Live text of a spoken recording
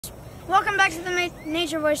Welcome back to the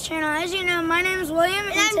Nature Boys channel. As you know, my name is William,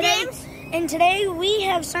 and I'm James. And today we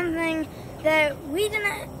have something that we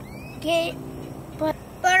didn't get, but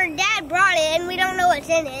our dad brought it, and we don't know what's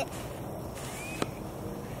in it.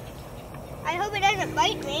 I hope it doesn't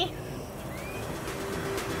bite me.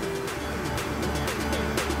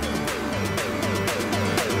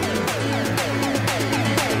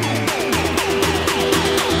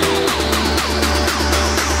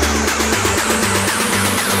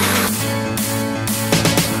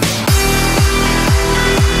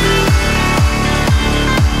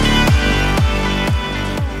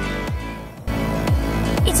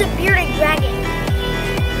 it's a bearded dragon.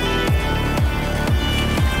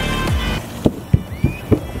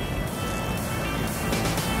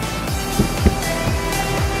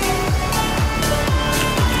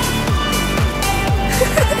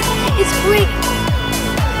 It's quick.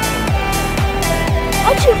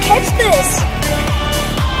 How'd you catch this?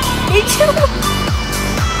 Did you?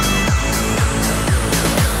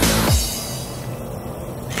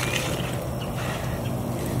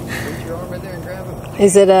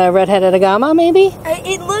 Is it a red-headed Agama, maybe?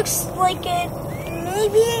 It looks like it,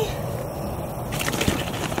 maybe.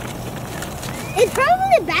 It's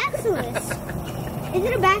probably a bacillus. Is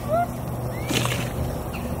it a bacillus?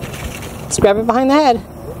 Let's grab it behind the head.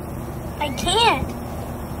 I can't.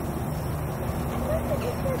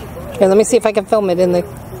 Here, let me see if I can film it in the...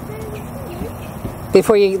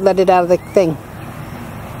 before you let it out of the thing.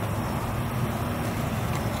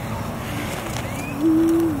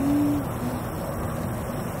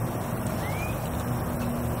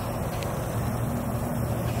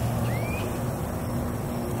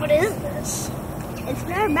 What is this? It's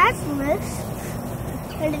not a bacillus.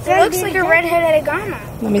 And It looks like a red-headed Agama.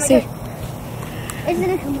 Let me see. Is it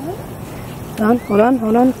a komodo?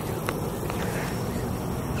 Hold on.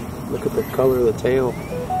 Look at the color of the tail.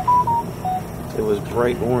 It was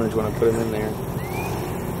bright orange when I put him in there.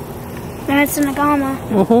 And it's an Agama.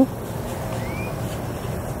 Mm-hmm.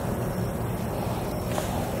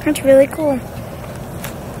 That's really cool.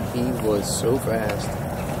 He was so fast.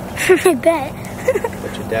 I bet.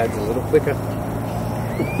 But your dad's a little quicker.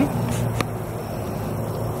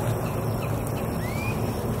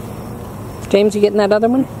 James, you getting that other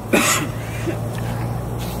one? Is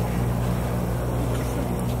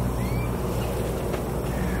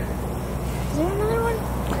there another one?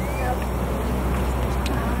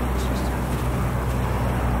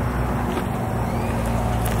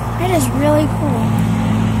 That is really cool.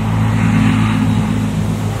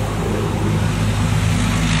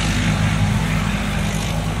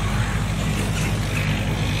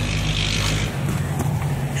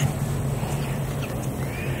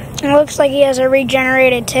 It looks like he has a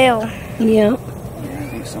regenerated tail. Yeah. I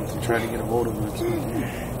think something tried to get a hold of him.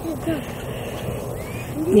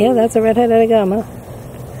 Yeah, that's a red-headed Agama.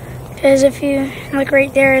 Because if you look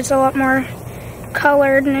right there, it's a lot more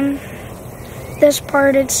colored, and this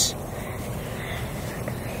part it's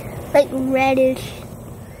Like reddish.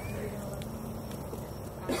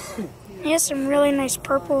 he has some really nice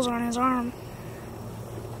purples on his arm.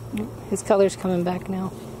 His color's coming back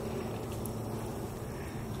now.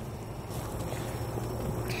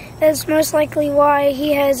 That's most likely why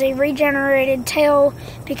he has a regenerated tail,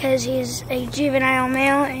 because he's a juvenile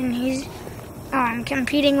male and he's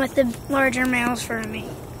competing with the larger males for a mate.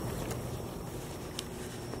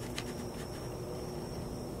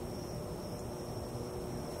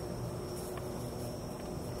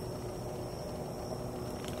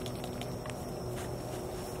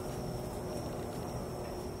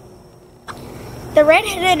 The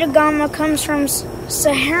red-headed Agama comes from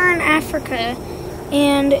Saharan Africa,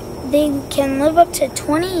 and they can live up to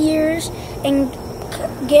 20 years and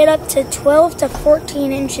get up to 12 to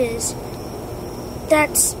 14 inches.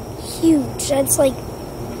 That's huge. That's like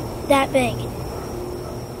that big.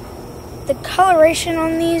 The coloration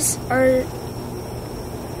on these are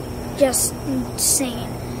just insane.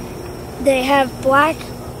 They have black,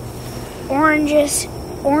 orangish,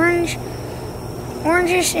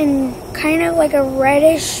 and kind of like a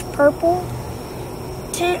reddish purple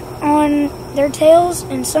tint on their tails,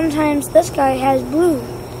 and sometimes this guy has blue,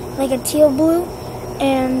 like a teal blue,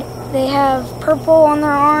 and they have purple on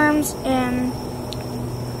their arms, and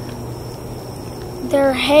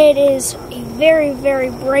their head is a very, very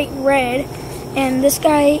bright red. And this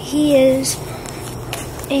guy, he is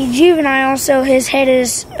a juvenile, so his head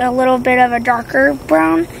is a little bit of a darker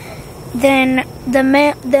brown than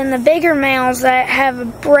the bigger males that have a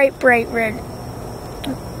bright red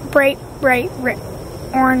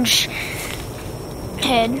orange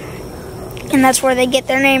head, and that's where they get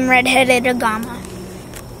their name, red-headed Agama.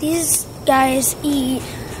 These guys eat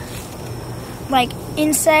like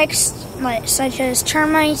insects, such as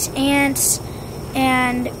termites, ants,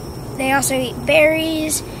 and they also eat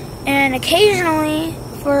berries, and occasionally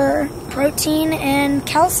for protein and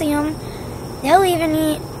calcium, they'll even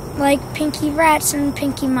eat like pinky rats and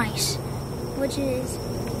pinky mice, which is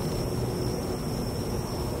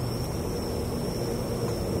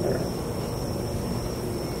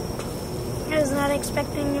I was not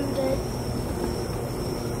expecting him to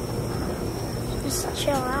just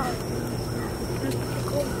chill out. That's pretty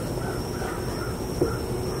cool.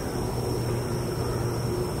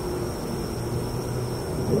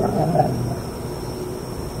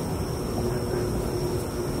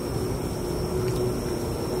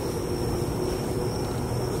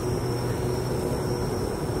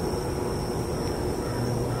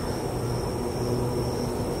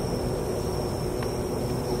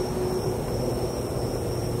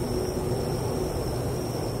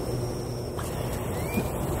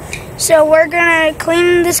 So we're gonna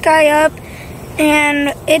clean this guy up,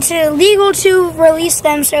 and it's illegal to release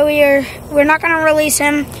them, so we're not gonna release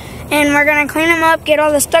him, and we're gonna clean him up, get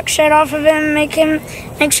all the stuck shit off of him, make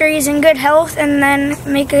sure he's in good health, and then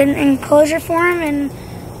make an enclosure for him. And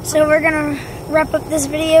so we're gonna wrap up this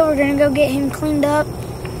video. We're gonna go get him cleaned up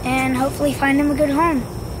and hopefully find him a good home.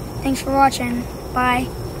 Thanks for watching. Bye.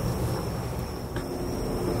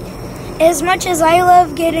 As much as I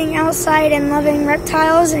love getting outside and loving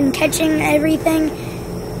reptiles and catching everything,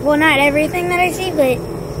 well, not everything that I see, but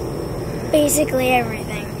basically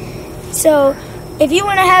everything. So if you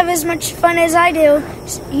want to have as much fun as I do,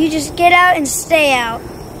 you just get out and stay out.